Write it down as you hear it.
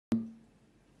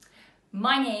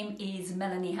My name is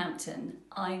Melanie Hampton.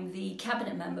 I'm the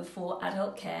Cabinet Member for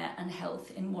Adult Care and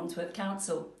Health in Wandsworth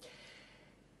Council.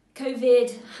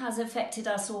 COVID has affected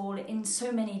us all in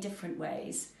so many different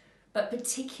ways, but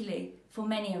particularly for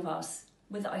many of us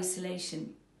with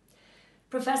isolation.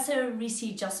 Professor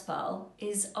Rusi Jaspal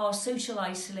is our social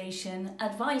isolation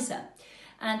advisor,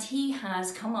 and he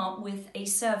has come up with a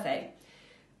survey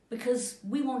because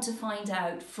we want to find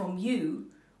out from you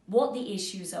what the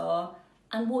issues are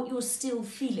and what you're still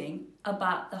feeling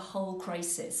about the whole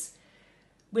crisis.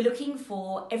 We're looking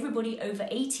for everybody over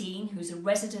 18 who's a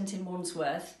resident in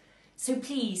Wandsworth. So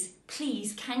please,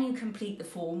 can you complete the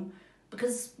form?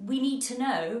 Because we need to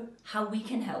know how we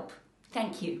can help.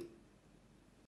 Thank you.